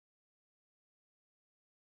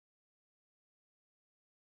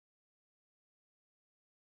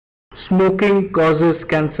Smoking causes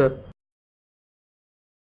cancer.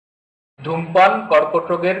 ধূমপান কর্কট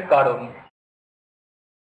রোগের কারণ।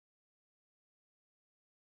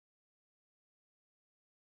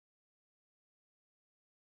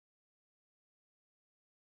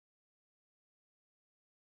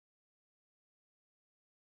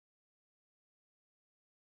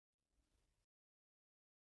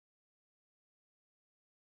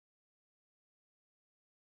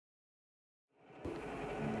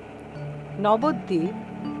 Nabuddeep,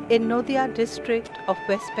 in Nodia district of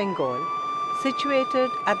West Bengal, situated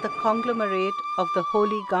at the conglomerate of the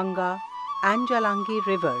holy Ganga and Jalangi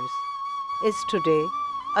rivers, is today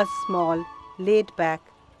a small, laid-back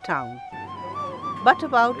town. But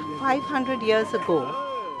about 500 years ago,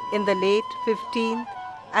 in the late 15th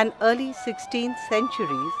and early 16th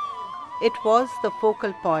centuries, it was the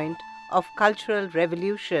focal point of cultural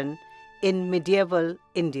revolution in medieval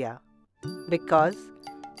India, because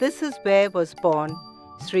this is where was born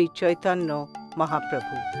Sri Chaitanya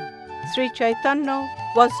Mahaprabhu. Sri Chaitanya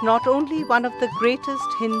was not only one of the greatest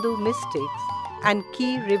Hindu mystics and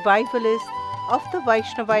key revivalists of the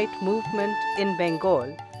Vaishnavite movement in Bengal,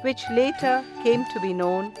 which later came to be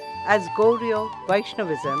known as Gauriya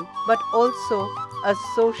Vaishnavism, but also a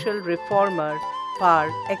social reformer par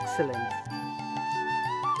excellence.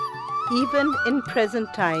 Even in present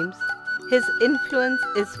times, his influence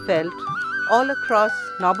is felt all across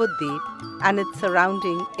Nabuddeep and its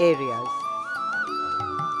surrounding areas.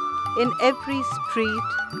 In every street,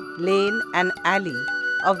 lane and alley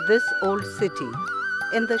of this old city,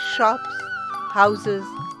 in the shops, houses,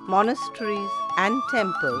 monasteries and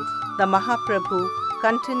temples, the Mahaprabhu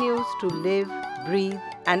continues to live, breathe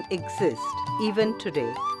and exist even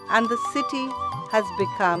today, and the city has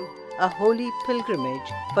become a holy pilgrimage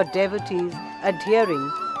for devotees adhering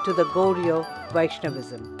to the Gauriya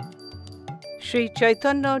Vaishnavism. Sri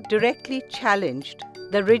Chaitanya directly challenged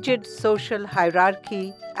the rigid social hierarchy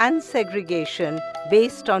and segregation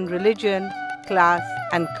based on religion, class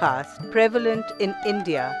and caste prevalent in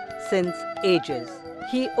India since ages.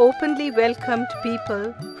 He openly welcomed people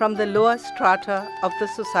from the lower strata of the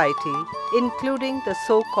society, including the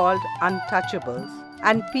so-called untouchables,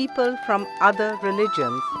 and people from other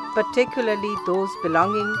religions, particularly those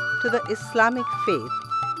belonging to the Islamic faith.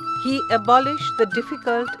 He abolished the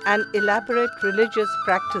difficult and elaborate religious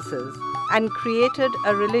practices and created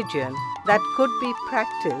a religion that could be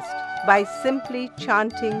practiced by simply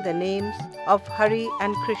chanting the names of Hari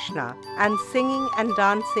and Krishna and singing and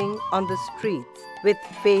dancing on the streets with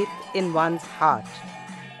faith in one's heart.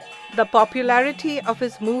 The popularity of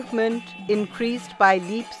his movement increased by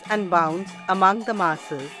leaps and bounds among the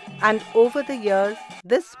masses, and over the years,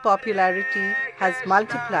 this popularity has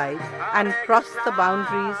multiplied and crossed the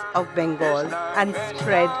boundaries of Bengal and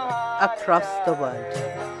spread across the world.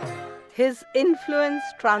 His influence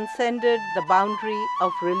transcended the boundary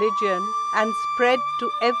of religion and spread to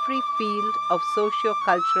every field of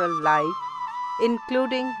socio-cultural life,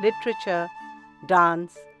 including literature,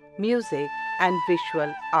 dance, music, and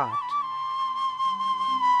visual art.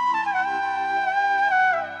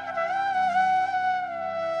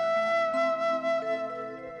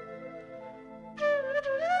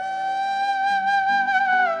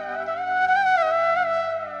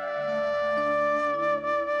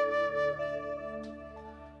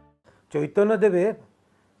 চৈতন্যদেবের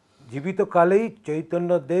জীবিতকালেই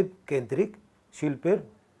Chaitanyadev কেন্দ্রিক শিল্পের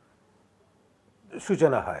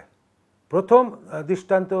সূচনা হয়। প্রথম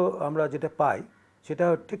দৃষ্টান্ত আমরা যেটা পাই সেটা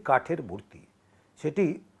হচ্ছে কাঠের মূর্তি। সেটি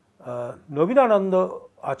নবীনানন্দ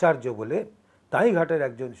আচার্য বলে তাঁইঘাটের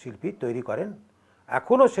একজন শিল্পী তৈরি করেন।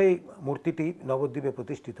 এখনও সেই মূর্তিটি নবদ্বীপে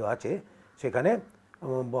প্রতিষ্ঠিত আছে। সেখানে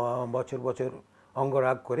বছর বছর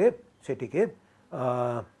অঙ্গরাগ করে সেটিকে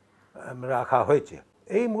রাখা হয়েছে।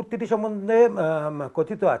 এই মূর্তিটি সম্বন্ধে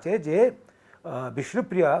কথিত আছে যে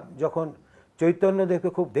বিষ্ণুপ্রিয়া যখন চৈতন্যদেবকে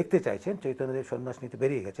খুব দেখতে চাইছেন, চৈতন্যদেব সন্ন্যাস নিতে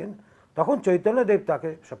বেরিয়ে গেছেন, তখন চৈতন্যদেব তাকে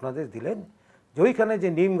স্বপ্নাদেশ দিলেন যে ওইখানে যে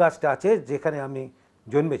নিম গাছটা আছে যেখানে আমি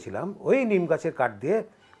জন্মেছিলাম, ওই নিম গাছের কাঠ দিয়ে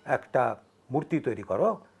একটা মূর্তি তৈরি করো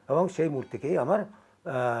এবং সেই মূর্তিকেই আমার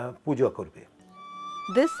পুজো করবে।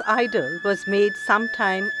 This idol was made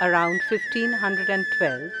sometime around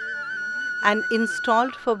 1512 and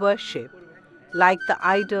installed for worship like the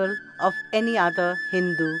idol of any other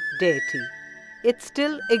Hindu deity. It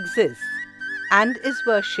still exists and is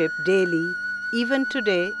worshipped daily even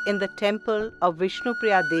today in the temple of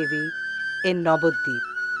Vishnupriya Devi in Nabuddeep.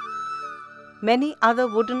 Many other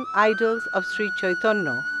wooden idols of Sri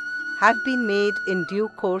Chaitanya have been made in due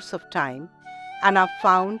course of time and are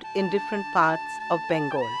found in different parts of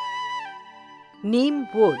Bengal. Neem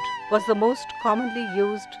wood was the most commonly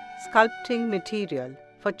used sculpting material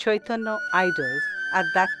for Chaitanya idols at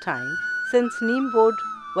that time, since neem wood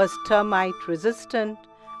was termite resistant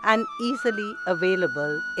and easily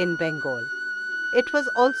available in Bengal. It was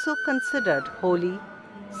also considered holy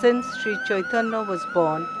since Sri Chaitanya was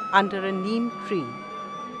born under a neem tree,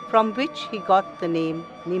 from which he got the name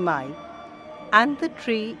Nimai, and the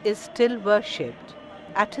tree is still worshipped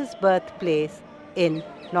at his birthplace in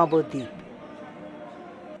Navadvip.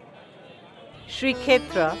 Sri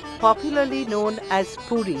Kshetra, popularly known as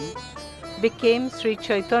Puri, became Sri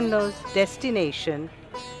Chaitanya's destination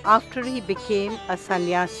after he became a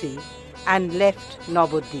sannyasi and left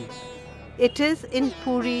Navadvip. It is in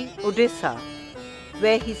Puri, Odisha,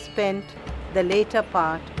 where he spent the later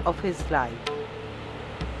part of his life.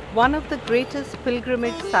 One of the greatest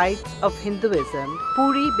pilgrimage sites of Hinduism,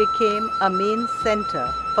 Puri became a main center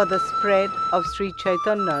for the spread of Sri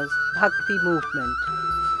Chaitanya's Bhakti movement.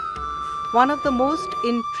 One of the most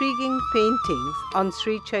intriguing paintings on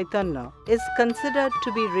Sri Chaitanya is considered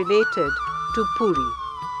to be related to Puri.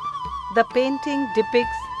 The painting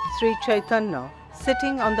depicts Sri Chaitanya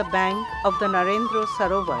sitting on the bank of the Narendra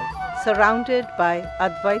Sarovar, surrounded by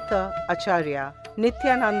Advaita Acharya,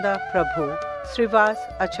 Nityananda Prabhu, Srivas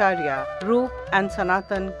Acharya, Roop and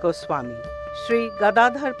Sanatan Goswami. Sri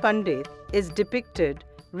Gadadhar Pandit is depicted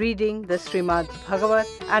reading the Srimad Bhagavat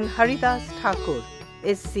and Haridas Thakur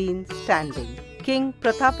is seen standing. King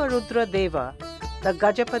Prataparudra Deva, the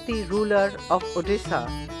Gajapati ruler of Odisha,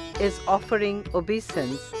 is offering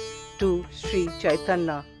obeisance to Sri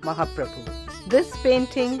Chaitanya Mahaprabhu. This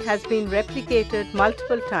painting has been replicated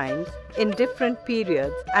multiple times in different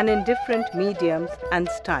periods and in different mediums and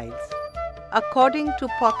styles. According to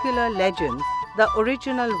popular legends, the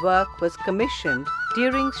original work was commissioned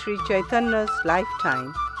during Sri Chaitanya's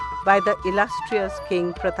lifetime by the illustrious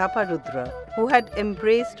King Prataparudra, who had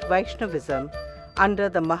embraced Vaishnavism under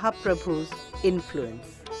the Mahaprabhu's influence.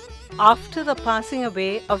 After the passing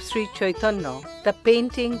away of Sri Chaitanya, the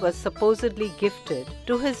painting was supposedly gifted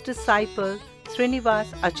to his disciple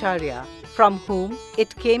Srinivas Acharya, from whom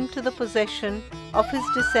it came to the possession of his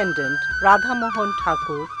descendant Radha Mohan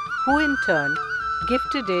Thakur, who in turn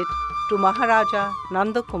gifted it to Maharaja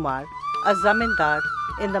Nandakumar, a zamindar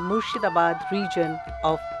in the Murshidabad region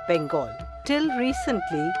of Bengal. Till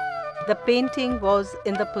recently, the painting was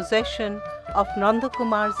in the possession of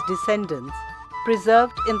Nandakumar's descendants,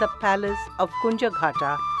 preserved in the palace of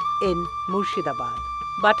Kunjaghata in Murshidabad.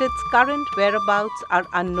 But its current whereabouts are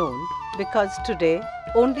unknown because today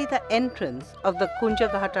only the entrance of the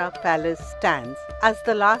Kunjaghata palace stands as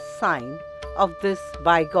the last sign of this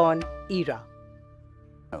bygone era.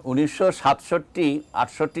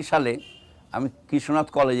 1967-68 সালে আমি কৃষ্ণনাথ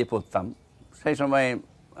কলেজে পড়তাম। সেই সময়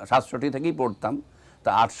 67 থেকেই পড়তাম।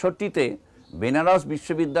 তা 68-তে বেনারস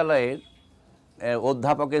বিশ্ববিদ্যালয়ের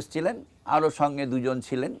অধ্যাপক এসেছিলেন, আরও সঙ্গে দুজন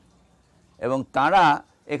ছিলেন, এবং তারা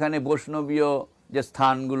এখানে বৈষ্ণবীয় যে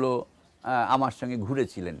স্থানগুলো আমার সঙ্গে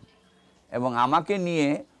ঘুরেছিলেন এবং আমাকে নিয়ে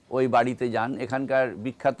ওই বাড়িতে যান। এখানকার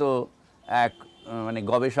বিখ্যাত এক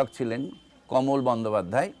গবেষক ছিলেন কমল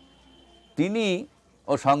বন্দ্যোপাধ্যায়, তিনি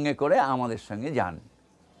ও সঙ্গে করে আমাদের সঙ্গে যান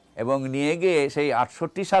এবং নিয়ে গিয়ে সেই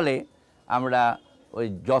 68 সালে আমরা ওই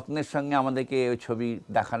যত্নের সঙ্গে আমাদেরকে ওই ছবি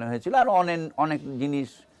দেখানো হয়েছিল। আর অনেক জিনিস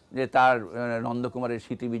যে তার নন্দকুমারের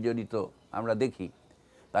স্মৃতি বিজড়িত আমরা দেখি।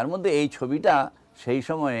 তার মধ্যে এই ছবিটা সেই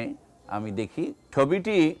সময়ে আমি দেখি।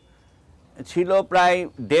 ছবিটি ছিল প্রায়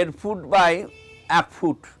 1.5 ফুট বাই 1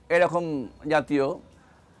 ফুট এরকম জাতীয়,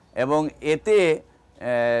 এবং এতে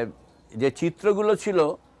যে চিত্রগুলো ছিল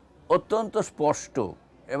অত্যন্ত স্পষ্ট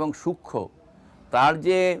এবং সূক্ষ্ম। তার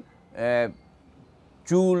যে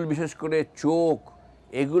চুল, বিশেষ করে চোখ,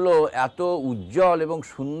 এগুলো এত উজ্জ্বল এবং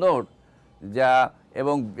সুন্দর, যা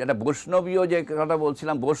এবং একটা বৈষ্ণবীয়, যে কথা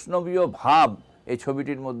বলছিলাম, বৈষ্ণবীয় ভাব এই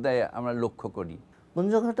ছবিটির মধ্যে আমরা লক্ষ্য করি।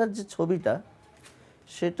 কুঞ্জঘাটার যে ছবিটা,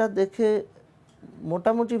 সেটা দেখে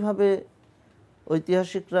মোটামুটিভাবে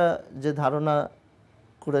ঐতিহাসিকরা যে ধারণা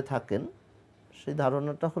করে থাকেন, সেই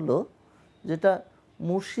ধারণাটা হলো যেটা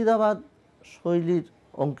মুর্শিদাবাদ শৈলীর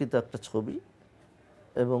অঙ্কিত একটা ছবি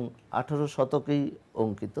এবং 18 শতকেই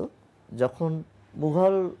অঙ্কিত। যখন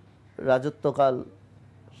মুঘল রাজত্বকাল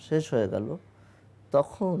শেষ হয়ে গেল,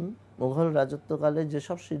 তখন মুঘল রাজত্বকালে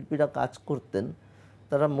যেসব শিল্পীরা কাজ করতেন,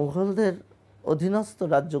 তারা মুঘলদের অধীনস্থ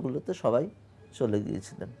রাজ্যগুলোতে সবাই চলে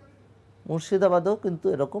গিয়েছিলেন। মুর্শিদাবাদেও কিন্তু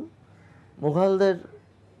এরকম মুঘলদের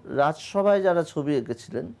রাজসভায় যারা ছবি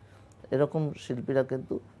এঁকেছিলেন, এরকম শিল্পীরা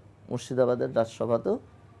কিন্তু মুর্শিদাবাদের রাজসভাতেও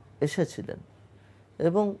এসেছিলেন।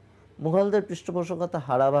 এবং মুঘলদের পৃষ্ঠপোষকতা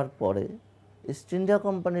হারাবার পরে ইস্ট ইন্ডিয়া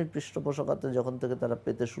কোম্পানির পৃষ্ঠপোষকতা যখন থেকে তারা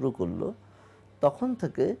পেতে শুরু করলো, তখন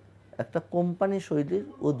থেকে একটা কোম্পানি শৈলীর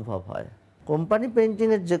উদ্ভব হয়। কোম্পানি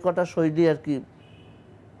পেইন্টিংয়ের যে কটা শৈলী আর কি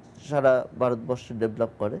সারা ভারতবর্ষে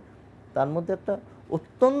ডেভেলপ করে, তার মধ্যে একটা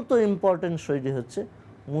অত্যন্ত ইম্পর্টেন্ট শৈলী হচ্ছে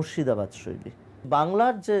মুর্শিদাবাদ শৈলী।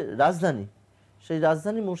 বাংলার যে রাজধানী, সেই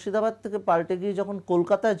রাজধানী মুর্শিদাবাদ থেকে পাল্টে গিয়ে যখন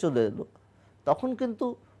কলকাতায় চলে এলো, তখন কিন্তু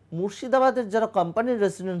মুর্শিদাবাদের যারা কোম্পানির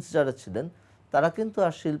রেসিডেন্টস যারা ছিলেন, তারা কিন্তু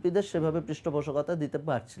আর শিল্পীদের সেভাবে পৃষ্ঠপোষকতা দিতে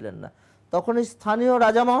পারছিলেন না। তখন এই স্থানীয়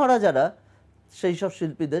রাজা মহারাজারা সেই সব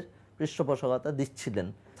শিল্পীদের পৃষ্ঠপোষকতা দিচ্ছিলেন।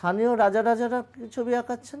 স্থানীয় রাজারা ছবি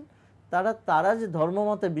আঁকাচ্ছেন, তারা যে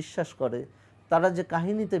ধর্মমতে বিশ্বাস করে, তারা যে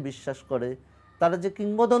কাহিনীতে বিশ্বাস করে, তারা যে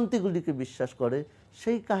কিংবদন্তিগুলিকে বিশ্বাস করে,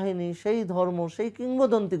 সেই কাহিনী, সেই ধর্ম, সেই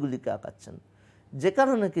কিংবদন্তিগুলিকে আঁকাচ্ছেন। যে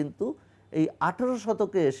কারণে কিন্তু এই 18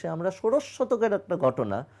 শতকে এসে আমরা 16 শতকের একটা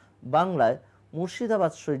ঘটনা বাংলায়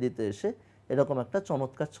মুর্শিদাবাদ শৈলীতে এসে এরকম একটা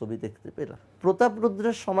চমৎকার ছবি দেখতে পেলাম। প্রতাপ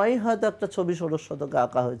রুদ্রের সময়ই হয়তো একটা ছবি 16 শতকে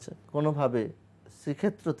আঁকা হয়েছে কোনোভাবে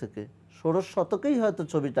শ্রীক্ষেত্র থেকে। 16 শতকেই হয়তো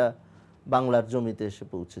ছবিটা বাংলার জমিতে এসে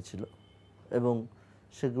পৌঁছেছিল, এবং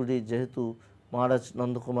সেগুলি যেহেতু মহারাজ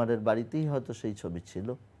নন্দকুমারের বাড়িতেই হয়তো সেই ছবি ছিল।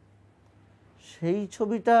 সেই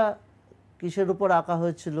ছবিটা কিসের উপর আঁকা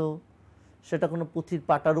হয়েছিল, সেটা কোনো পুঁথির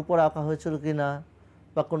পাটার উপর আঁকা হয়েছিল কিনা,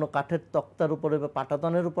 বা কোনো কাঠের তক্তার উপরে বা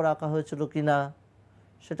পাটাতনের উপর আঁকা হয়েছিল কিনা,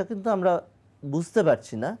 সেটা কিন্তু আমরা বুঝতে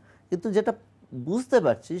পারছি না। কিন্তু যেটা বুঝতে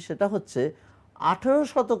পারছি সেটা হচ্ছে 18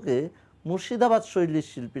 শতকে মুর্শিদাবাদ শৈলীর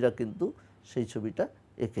শিল্পীরা কিন্তু সেই ছবিটা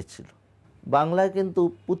এঁকেছিল। বাংলায় কিন্তু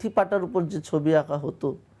পুঁথি পাটার উপর যে ছবি আঁকা হতো,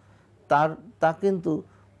 তা কিন্তু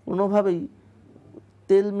কোনোভাবেই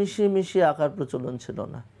তেল মিশিয়ে আঁকার প্রচলন ছিল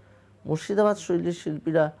না। মুর্শিদাবাদ শৈলীর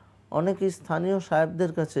শিল্পীরা অনেকেই স্থানীয়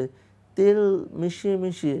সাহেবদের কাছে তেল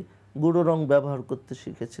মিশিয়ে গুঁড়ো রং ব্যবহার করতে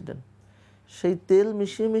শিখেছিলেন। সেই তেল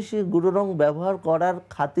মিশিয়ে গুঁড়ো রং ব্যবহার করার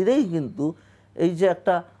খাতিরেই কিন্তু এই যে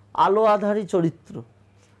একটা আলো আধারী চরিত্র,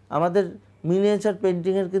 আমাদের মিনিয়েচার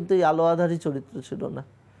পেন্টিংয়ের কিন্তু এই আলো আধারী চরিত্র ছিল না।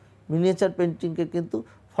 মিনিয়েচার পেন্টিংকে কিন্তু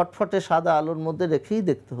ফটফটে সাদা আলোর মধ্যে রেখেই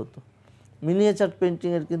দেখতে হতো। মিনিয়েচার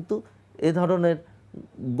পেন্টিংয়ের কিন্তু এ ধরনের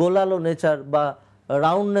গোলালো নেচার বা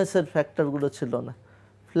রাউন্ডনেসের ফ্যাক্টরগুলো ছিল না,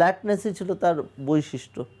 ফ্ল্যাটনেসই ছিল তার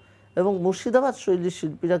বৈশিষ্ট্য। এবং মুর্শিদাবাদ শৈলীর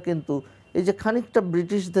শিল্পীরা কিন্তু এই যে খানিকটা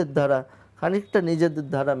ব্রিটিশদের দ্বারা, খানিকটা নিজেদের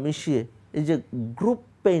দ্বারা মিশিয়ে এই যে গ্রুপ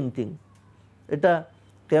পেইন্টিং, এটা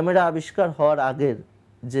ক্যামেরা আবিষ্কার হওয়ার আগের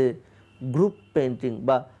যে গ্রুপ পেইন্টিং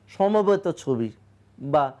বা সমবেত ছবি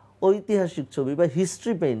বা ঐতিহাসিক ছবি বা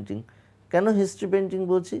হিস্ট্রি পেইন্টিং। কেন হিস্ট্রি পেইন্টিং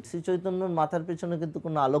বলছি? শ্রী চৈতন্যর মাথার পেছনে কিন্তু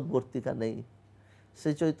কোনো আলোকবর্তিকা নেই।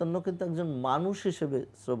 শ্রী চৈতন্য কিন্তু একজন মানুষ হিসেবে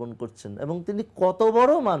শ্রবণ করছেন, এবং তিনি কত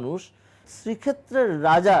বড় মানুষ, শ্রীক্ষেত্রের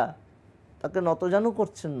রাজা তাকে নতজানু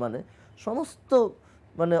করছেন, সমস্ত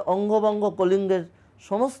অঙ্গভঙ্গ কলিঙ্গের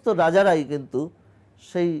সমস্ত রাজারাই কিন্তু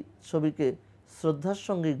সেই ছবিকে শ্রদ্ধার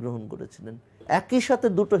সঙ্গেই গ্রহণ করেছিলেন। একই সাথে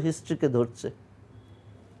দুটো হিস্ট্রিকে ধরছে,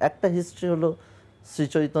 একটা হিস্ট্রি হলো শ্রী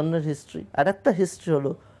চৈতন্যের হিস্ট্রি, আর একটা হিস্ট্রি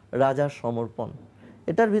হলো রাজার সমর্পণ।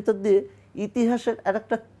 এটার ভিতর দিয়ে ইতিহাসের আর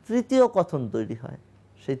একটা তৃতীয় কথন তৈরি হয়।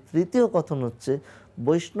 সেই তৃতীয় কথন হচ্ছে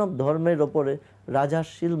বৈষ্ণব ধর্মের ওপরে রাজার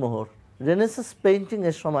শিলমোহর। রেনেসাঁস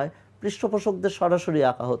পেইন্টিংয়ের সময় পৃষ্ঠপোষকদের সরাসরি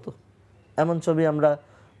আঁকা হতো, এমন ছবি আমরা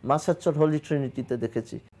মাসাচ্চর হোলি ট্রিনিটিতে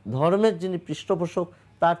দেখেছি। ধর্মের যিনি পৃষ্ঠপোষক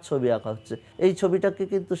তার ছবি আঁকা হচ্ছে। এই ছবিটাকে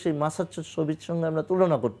কিন্তু সেই মাসাচ্চর ছবির সঙ্গে আমরা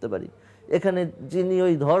তুলনা করতে পারি। এখানে যিনি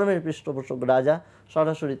ওই ধর্মের পৃষ্ঠপোষক রাজা,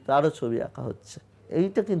 সরাসরি তারও ছবি আঁকা হচ্ছে।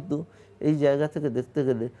 এইটা কিন্তু এই জায়গা থেকে দেখতে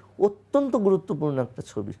গেলে অত্যন্ত গুরুত্বপূর্ণ একটা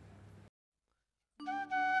ছবি।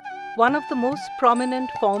 One of the most prominent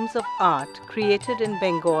forms of art created in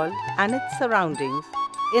Bengal and its surroundings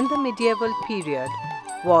in the medieval period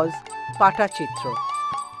was Patachitra.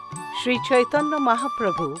 Shri Chaitanya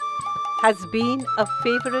Mahaprabhu has been a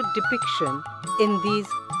favorite depiction in these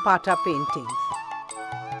pata paintings.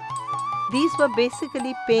 These were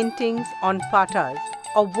basically paintings on patas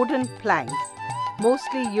or wooden planks,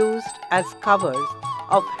 mostly used as covers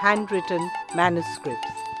of handwritten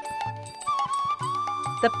manuscripts.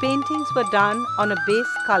 The paintings were done on a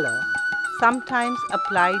base color, sometimes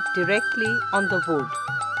applied directly on the wood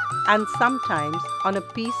and sometimes on a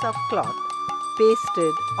piece of cloth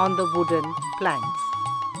pasted on the wooden planks.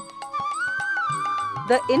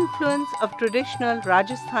 The influence of traditional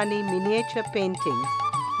Rajasthani miniature paintings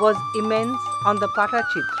was immense on the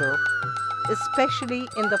Patachitra, especially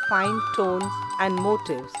in the fine tones and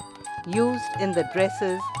motifs used in the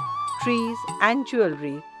dresses, trees and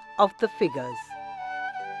jewelry of the figures.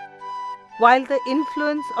 While the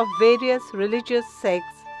influence of various religious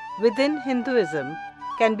sects within Hinduism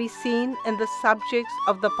can be seen in the subjects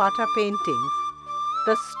of the Pata paintings,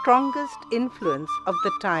 the strongest influence of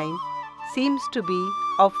the time seems to be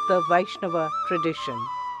of the Vaishnava tradition.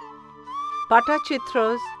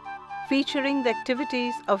 Patachitras featuring the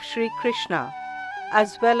activities of Sri Krishna as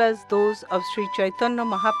well as those of Sri Chaitanya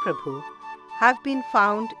Mahaprabhu have been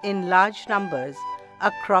found in large numbers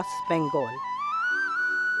across Bengal.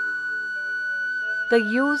 The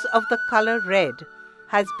use of the color red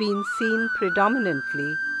has been seen predominantly,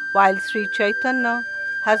 while Sri Chaitanya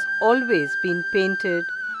has always been painted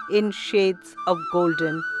in shades of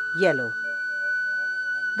golden yellow.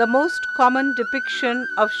 The most common depiction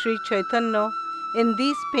of Sri Chaitanya in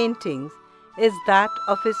these paintings is that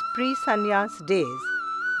of his pre-sannyas days,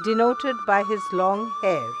 denoted by his long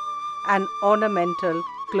hair and ornamental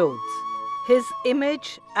clothes. His image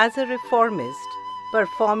as a reformist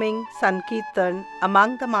performing Sankirtan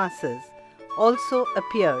among the masses also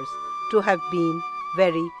appears to have been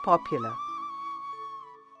very popular.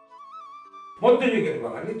 মধ্যযুগের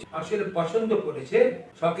বাঙালি আসলে পছন্দ করেছে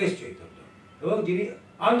সকেশ চৈতন্য এবং যিনি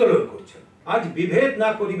আন্দোলন করছেন, আজ বিভেদ না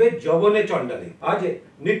করিবে যবনে চণ্ডালে, আজ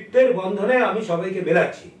নিত্যের বন্ধনে আমি সবাইকে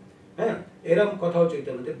মেলাচ্ছি, হ্যাঁ, এরকম কথাও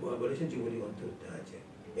চৈতন্যদেব বলেছেন, জীবনী গ্রন্থে আছে।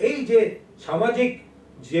 এই যে সামাজিক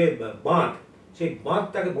যে বাঁধ, সেই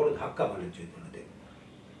বাঁধটাকে বড় ধাক্কা মানেন চৈতন্যদেব।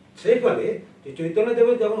 সেই ফলে যে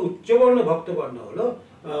চৈতন্যদেবের যেমন উচ্চবর্ণ ভক্তবর্ণ হলো,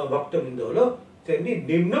 ভক্তবৃন্দ হলো, তেমনি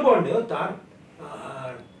নিম্নবর্ণেও তার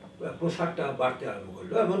প্রসারটা বাড়তে আরম্ভ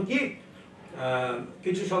করলো। এমনকি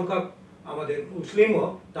কিছু সংখ্যক আমাদের মুসলিমও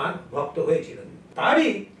তার ভক্ত হয়েছিলেন। তারই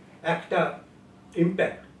একটা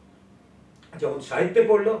ইম্প্যাক্ট যেমন সাহিত্যে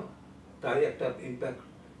পড়লো, তারই একটা ইম্প্যাক্ট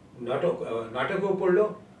নাটকেও পড়লো,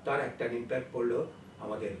 তার একটা ইম্প্যাক্ট পড়লো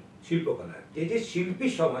আমাদের শিল্পকলায়। যে শিল্পী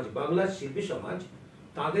সমাজ, বাংলার শিল্পী সমাজ,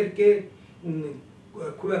 তাদেরকে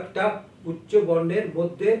খুব একটা উচ্চ বর্ণের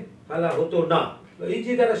মধ্যে ফেলা হতো না। এই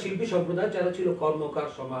যে যারা শিল্পী সম্প্রদায়, যারা ছিল কর্মকার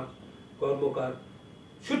সমাজ, কর্মকার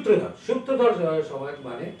সূত্রধর সমাজ,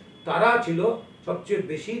 মানে তারা ছিল সবচেয়ে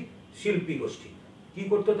বেশি শিল্পী গোষ্ঠী। কি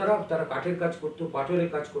করতো তারা? তারা কাঠের কাজ করতো, পাথরের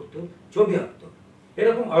কাজ করতো, ছবি আঁকতো,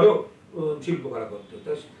 এরকম আরো শিল্পকলা করতো।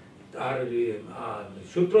 আর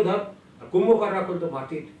সূত্রধর কুম্ভকাররা করতো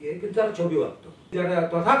মাটির, কিন্তু তারা ছবিও আঁকতো। যারা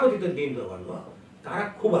তথাকথিত নিম্নবর্ণ, তারা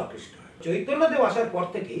খুব আকৃষ্ট হয়। চৈতন্যদেব আসার পর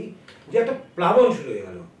থেকেই যে একটা প্লাবন শুরু হয়ে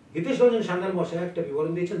গেল। হিতেশ রঞ্জন সান্যাল মশাই একটা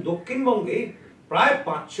বিবরণ দিয়েছেন, দক্ষিণবঙ্গে প্রায়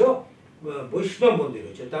 500 বৈষ্ণব মন্দির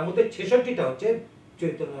হয়েছে, তার মধ্যে 66টা হচ্ছে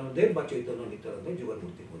চৈতন্যদেব বা চৈতন্য নিত্যানন্দের যুগল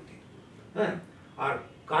মূর্তি মন্দির। হ্যাঁ, আর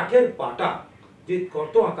কাঠের পাটা যে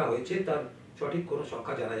কত আঁকা হয়েছে তার সঠিক কোনো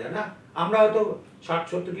সংখ্যা জানা যায় না। আমরা হয়তো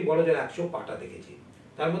 60-70 কি বড় জোর 100 পাটা দেখেছি।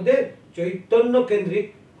 তার মধ্যে চৈতন্য কেন্দ্রিক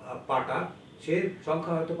পাটা সে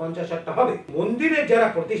সংখ্যা হয়তো 50-60টা হবে। মন্দিরের যারা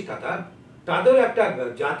প্রতিষ্ঠাতা, তাদের একটা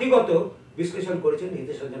জাতিগত বিশ্লেষণ করেছেন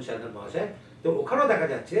হিতেশ রঞ্জন সান্যাল মহাশয়। তো ওখানেও দেখা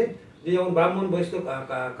যাচ্ছে যে যেমন ব্রাহ্মণ বৈশ্য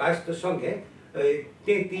কায়স্থর সঙ্গে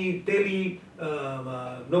তেতি, তেলি,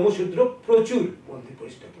 নমশূদ্র প্রচুর মন্দির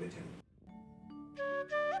প্রতিষ্ঠা করেছেন।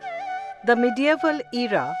 The medieval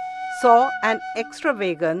era saw an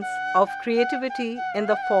extravagance of creativity in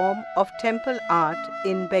the form of temple art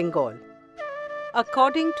in Bengal.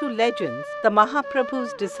 According to legends, the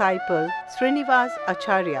Mahaprabhu's disciple Srinivas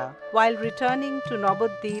Acharya, while returning to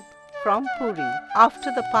Nabadvip from Puri after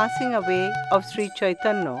the passing away of Sri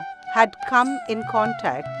Chaitanya, had come in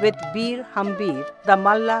contact with Bir Hambir, the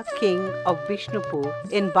Malla king of Bishnupur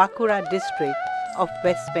in Bankura district of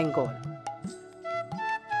West Bengal.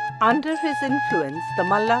 Under his influence, the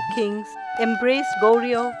Malla kings embraced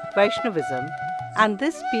Gauriya Vaishnavism, and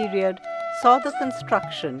this period saw the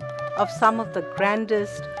construction of some of the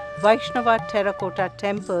grandest Vaishnava terracotta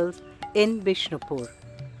temples in Bishnupur.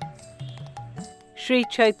 Sri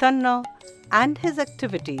Chaitanya and his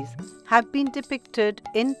activities have been depicted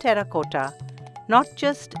in terracotta not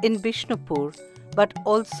just in Bishnupur but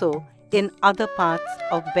also in other parts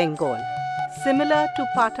of Bengal. Similar to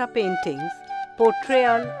Pata paintings,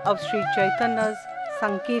 portrayal of Sri Chaitanya's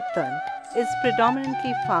Sankirtan is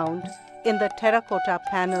predominantly found in the terracotta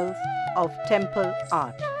panels of temple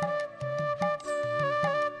art.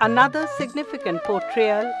 Another significant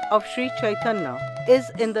portrayal of Sri Chaitanya is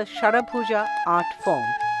in the Sharabhuja art form.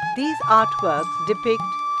 These artworks depict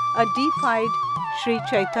a deified Sri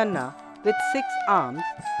Chaitanya with 6 arms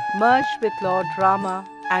merged with Lord Rama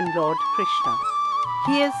and Lord Krishna.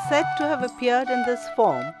 He is said to have appeared in this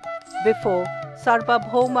form before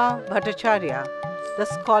Sarvabhauma Bhattacharya, the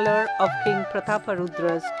scholar of King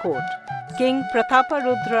Prataparudra's court. King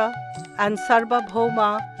Prataparudra and Sarvabhauma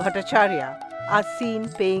Bhattacharya are seen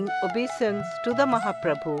paying obeisance to the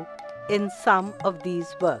Mahaprabhu in some of these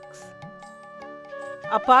works.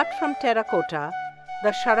 Apart from terracotta,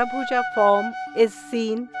 the Sharabhuja form is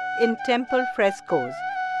seen in temple frescoes,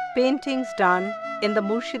 paintings done in the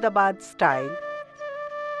Murshidabad style,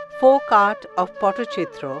 folk art of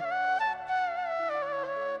Pottochitra,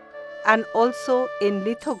 and also in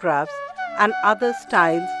lithographs and other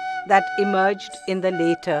styles that emerged in the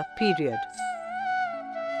later period.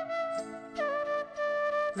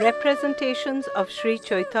 representations of Sri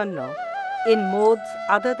Chaitanya in modes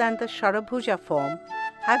other than the Sharabhuja form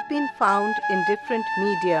have been found in different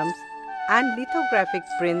mediums, and lithographic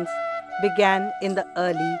prints began in the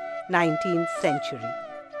early 19th century.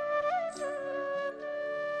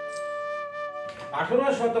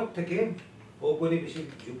 18 শতক থেকে ঔপনিবেশিক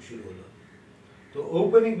যুগ শুরু হলো। তো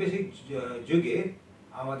ঔপনিবেশিক যুগে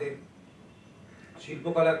আমাদের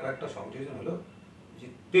শিল্পকলার কয়েকটা সংযোজন হলো, যে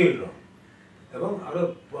তেল রং, এবং আরও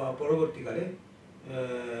পরবর্তীকালে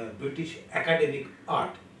ব্রিটিশ একাডেমিক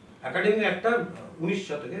আর্ট। একাডেমিক একটা 19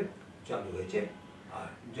 শতকে চালু হয়েছে, আর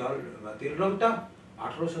তেল রংটা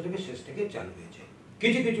 18 শতকের শেষ থেকে চালু হয়েছে।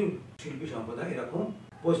 কিছু কিছু শিল্পী সম্প্রদায় এরকম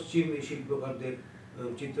পশ্চিম শিল্পকারদের,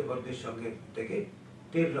 চিত্রকরদের সঙ্গে থেকে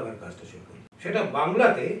তেল রঙের কাজটা শুরু করি। সেটা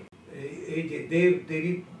বাংলাতে এই যে দেব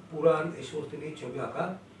দেবী পুরাণ এই সমস্ত নিয়ে ছবি আঁকা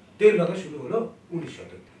তেল রঙে শুরু হলো 19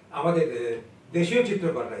 শতক। আমাদের দেশীয়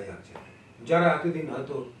চিত্রকররাই আছেন, যারা এতদিন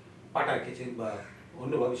হয়তো পাটা এঁকেছেন বা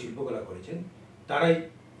অন্যভাবে শিল্পকলা করেছেন, তারাই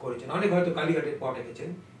করেছেন। অনেক হয়তো কালীঘাটের পট এঁকেছেন,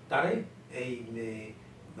 তারাই এই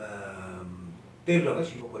তেল রঙে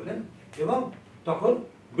শিল্প করলেন। এবং তখন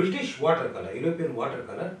British water colour, European water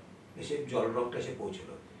colour এসে জল রঙটা এসে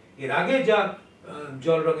পৌঁছলো। এর আগে যা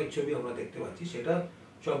জল রঙের ছবি আমরা দেখতে পাচ্ছি সেটা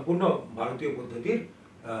সম্পূর্ণ ভারতীয় পদ্ধতির,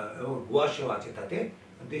 এবং গুয়াশও আছে তাতে,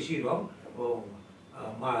 দেশি রং ও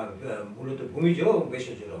মূলত ভূমিজ এবং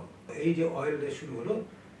ভেষজ রং। এই যে অয়েল দিয়ে শুরু হলো,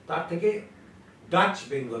 তার থেকে ডাচ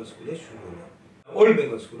বেঙ্গল স্কুলে শুরু হলো, ওল্ড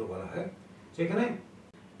বেঙ্গল স্কুলও বলা হয়। সেখানে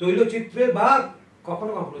তৈলচিত্রে বা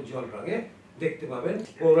কখনো কখনো জল রঙে দেখতে পাবেন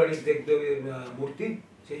পৌরাণিক দেবদেবীর মূর্তি,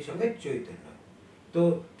 সেই সঙ্গে চৈতন্য। তো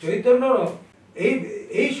চৈতন্য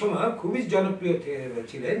এই সময় খুবই জনপ্রিয়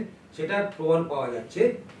ছিলেন, সেটার প্রমাণ পাওয়া যাচ্ছে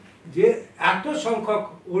যে এত সংখ্যক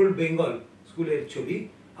ওল্ড বেঙ্গল স্কুলের ছবি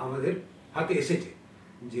আমাদের হাতে এসেছে,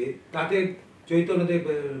 যে তাতে চৈতন্যদেব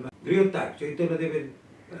গৃহত্যাগ, চৈতন্যদেবের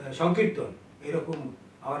সংকীর্তন, এরকম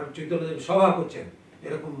আবার চৈতন্যদেব সভা করছেন,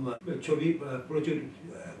 এরকম ছবি প্রচুর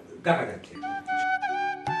দেখা যাচ্ছে।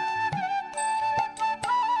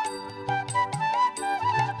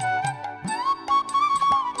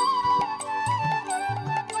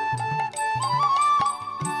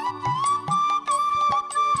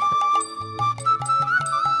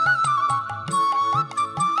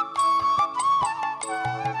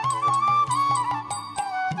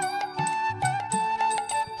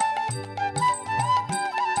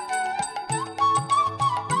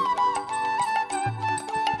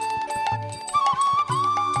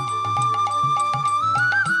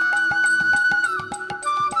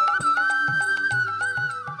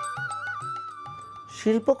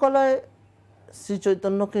 শিল্পকলায় শ্রী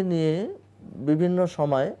চৈতন্যকে নিয়ে বিভিন্ন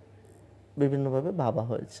সময় বিভিন্নভাবে ভাবা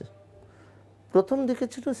হয়েছে। প্রথম দিকে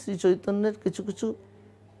ছিল শ্রী চৈতন্যের কিছু কিছু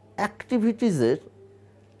অ্যাক্টিভিটিসের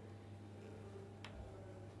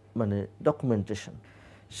মানে ডকুমেন্টেশন।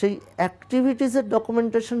 সেই অ্যাক্টিভিটিসের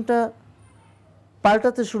ডকুমেন্টেশনটা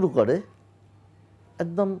পাল্টাতে শুরু করে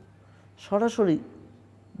একদম সরাসরি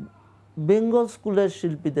বেঙ্গল স্কুলের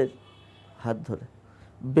শিল্পীদের হাত ধরে।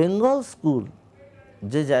 বেঙ্গল স্কুল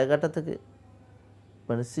যে জায়গাটা থেকে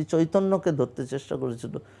মানে শ্রী চৈতন্যকে ধরতে চেষ্টা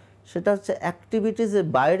করেছিল, সেটা হচ্ছে অ্যাক্টিভিটিসের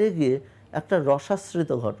বাইরে গিয়ে একটা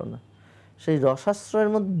রসাশ্রিত ঘটনা। সেই রসাশ্রয়ের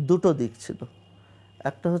মধ্যে দুটো দিক ছিল,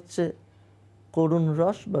 একটা হচ্ছে করুণ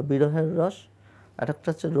রস বা বিরহের রস, আর একটা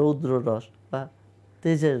হচ্ছে রৌদ্র রস বা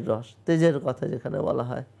তেজের রস, তেজের কথা যেখানে বলা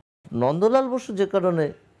হয়। নন্দলাল বসু যে কারণে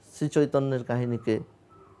শ্রী চৈতন্যের কাহিনীকে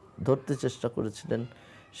ধরতে চেষ্টা করেছিলেন,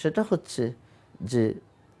 সেটা হচ্ছে যে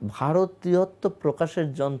ভারতীয়ত্ব প্রকাশের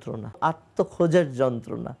যন্ত্রণা, আত্মখোঁজের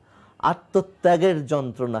যন্ত্রণা, আত্মত্যাগের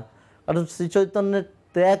যন্ত্রণা। কারণ শ্রী চৈতন্যের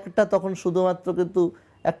ত্যাগটা তখন শুধুমাত্র কিন্তু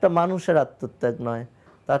একটা মানুষের আত্মত্যাগ নয়,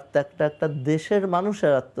 তার ত্যাগটা একটা দেশের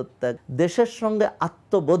মানুষের আত্মত্যাগ, দেশের সঙ্গে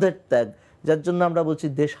আত্মবোধের ত্যাগ, যার জন্য আমরা বলছি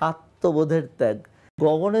দেশাত্মবোধের ত্যাগ।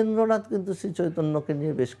 গগনেন্দ্রনাথ কিন্তু শ্রী চৈতন্যকে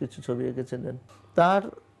নিয়ে বেশ কিছু ছবি এঁকেছিলেন। তার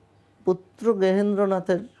পুত্র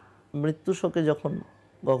গেহেন্দ্রনাথের মৃত্যু শোকে যখন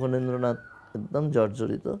গগনেন্দ্রনাথ একদম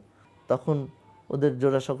জর্জরিত, তখন ওদের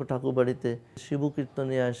জোড়াসাঁকো ঠাকুরবাড়িতে শিবু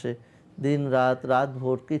কীর্তনিয়া এসে দিন রাত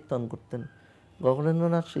ভোর কীর্তন করতেন।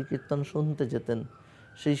 গগনেন্দ্রনাথ সেই কীর্তন শুনতে যেতেন।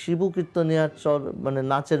 সেই শিবু কীর্তনিয়ার মানে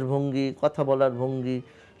নাচের ভঙ্গি, কথা বলার ভঙ্গি,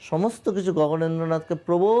 সমস্ত কিছু গগনেন্দ্রনাথকে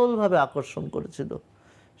প্রবলভাবে আকর্ষণ করেছিল।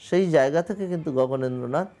 সেই জায়গা থেকে কিন্তু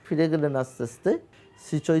গগনেন্দ্রনাথ ফিরে গেলেন আস্তে আস্তে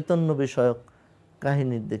শ্রী চৈতন্য বিষয়ক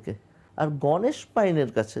কাহিনীর দিকে। আর গণেশ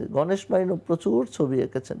পাইনের কাছে, গণেশ পাইনও প্রচুর ছবি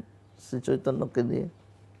এঁকেছেন শ্রী চৈতন্যকে নিয়ে।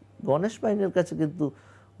 গণেশ পাইনের কাছে কিন্তু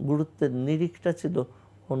গুরুত্বের নিরিখটা ছিল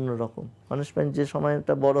অন্যরকম। গণেশ পাইন যে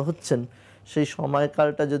সময়টা বড় হচ্ছেন, সেই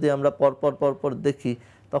সময়কালটা যদি আমরা পরপর দেখি,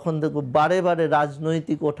 তখন দেখব বারে বারে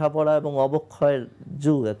রাজনৈতিক ওঠাপড়া এবং অবক্ষয়ের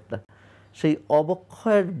যুগ একটা। সেই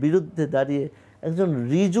অবক্ষয়ের বিরুদ্ধে দাঁড়িয়ে একজন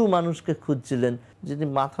ঋজু মানুষকে খুঁজছিলেন, যিনি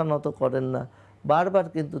মাথা নত করেন না, বারবার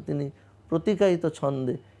কিন্তু তিনি প্রতিকায়িত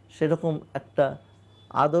ছন্দে সেরকম একটা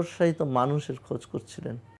আদর্শায়িত মানুষের খোঁজ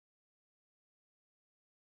করছিলেন।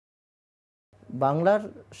 বাংলার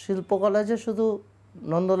শিল্পকলা যে শুধু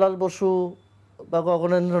নন্দলাল বসু বা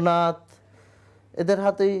গগনেন্দ্রনাথ এদের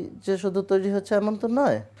হাতেই যে শুধু তৈরি হচ্ছে এমন তো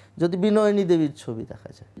নয়। যদি বিনয়িনী দেবীর ছবি দেখা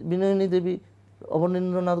যায়, বিনয়িনী দেবী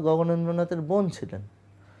অবনীন্দ্রনাথ গগনেন্দ্রনাথের বোন ছিলেন,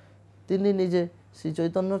 তিনি নিজে শ্রী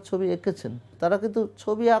চৈতন্যর ছবি এঁকেছেন। তারা কিন্তু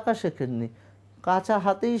ছবি আঁকা শেখেননি, কাঁচা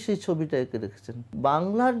হাতেই সেই ছবিটা এঁকে রেখেছেন।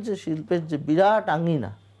 বাংলার যে শিল্পের যে বিরাট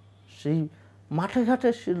আঙিনা, সেই মাঠে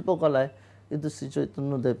ঘাটের শিল্পকলায় কিন্তু শ্রী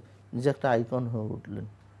চৈতন্যদেব যে একটা আইকন হয়ে উঠলেন।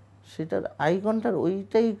 সেটার আইকনটার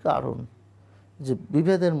ওইটাই কারণ যে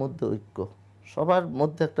বিভেদের মধ্যে ঐক্য, সবার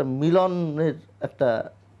মধ্যে একটা মিলনের একটা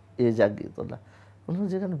জাগিয়ে তোলা, কোনো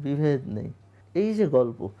যেখানে বিভেদ নেই। এই যে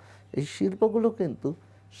গল্প, এই শিল্পগুলো কিন্তু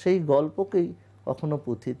সেই গল্পকেই কখনো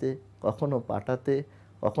পুঁথিতে, কখনো পাটাতে,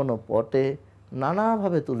 কখনো পটে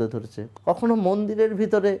নানাভাবে তুলে ধরেছে। কখনো মন্দিরের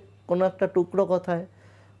ভিতরে কোনো একটা টুকরো কথায়,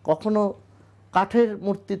 কখনো কাঠের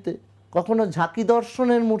মূর্তিতে, কখনো ঝাঁকি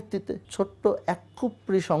দর্শনের মূর্তিতে। ছোট্ট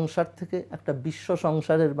একখুপ্রি সংসার থেকে একটা বিশ্ব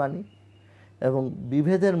সংসারের বাণী এবং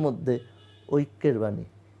বিভেদের মধ্যে ঐক্যের বাণী।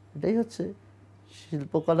 এটাই হচ্ছে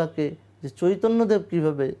শিল্পকলাকে যে চৈতন্যদেব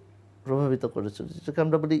কীভাবে প্রভাবিত করেছিল, যেটাকে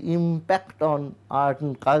আমরা বলি impact on art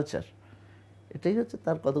and culture. এটাই হচ্ছে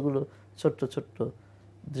তার কতগুলো ছোট্ট ছোট্ট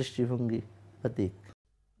দৃষ্টিভঙ্গি বা দিক।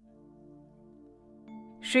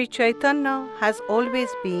 Sri Chaitanya has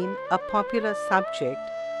always been a popular subject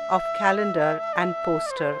of calendar and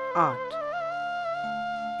poster art.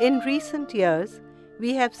 In recent years, we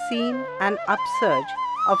have seen an upsurge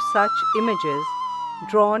of such images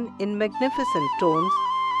drawn in magnificent tones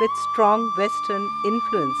with strong Western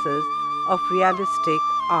influences of realistic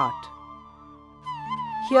art.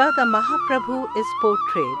 Here the Mahaprabhu is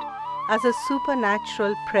portrayed as a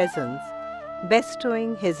supernatural presence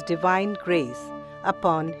bestowing his divine grace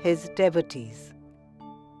upon his devotees.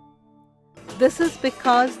 This is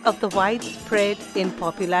because of the widespread in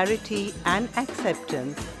popularity and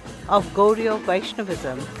acceptance of Gauriya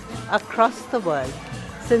Vaishnavism across the world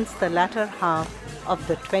since the latter half of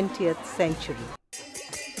the 20th century.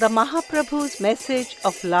 The Mahaprabhu's message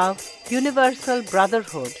of love, universal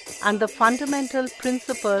brotherhood, and the fundamental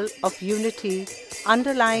principle of unity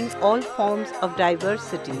underlying all forms of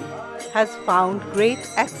diversity has found great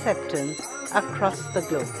acceptance across the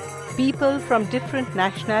globe. People from different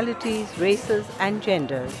nationalities, races, and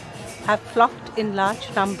genders have flocked in large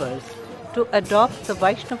numbers to adopt the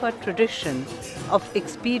Vaishnava tradition of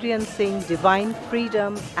experiencing divine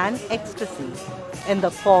freedom and ecstasy in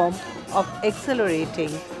the form of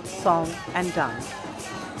exhilarating song and dance.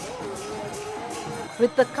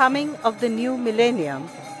 With the coming of the new millennium,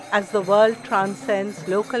 as the world transcends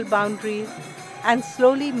local boundaries and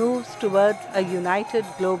slowly moves towards a united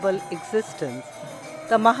global existence,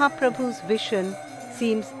 the Mahaprabhu's vision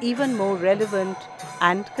seems even more relevant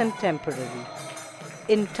and contemporary.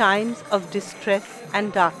 In times of distress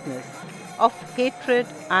and darkness, of hatred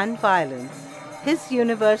and violence, his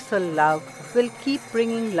universal love will keep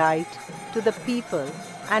bringing light to the people,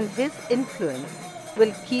 and his influence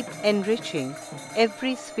will keep enriching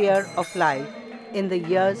every sphere of life in the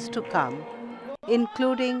years to come,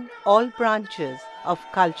 including all branches of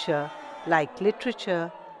culture like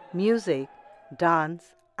literature, music, dance,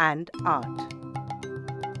 and art.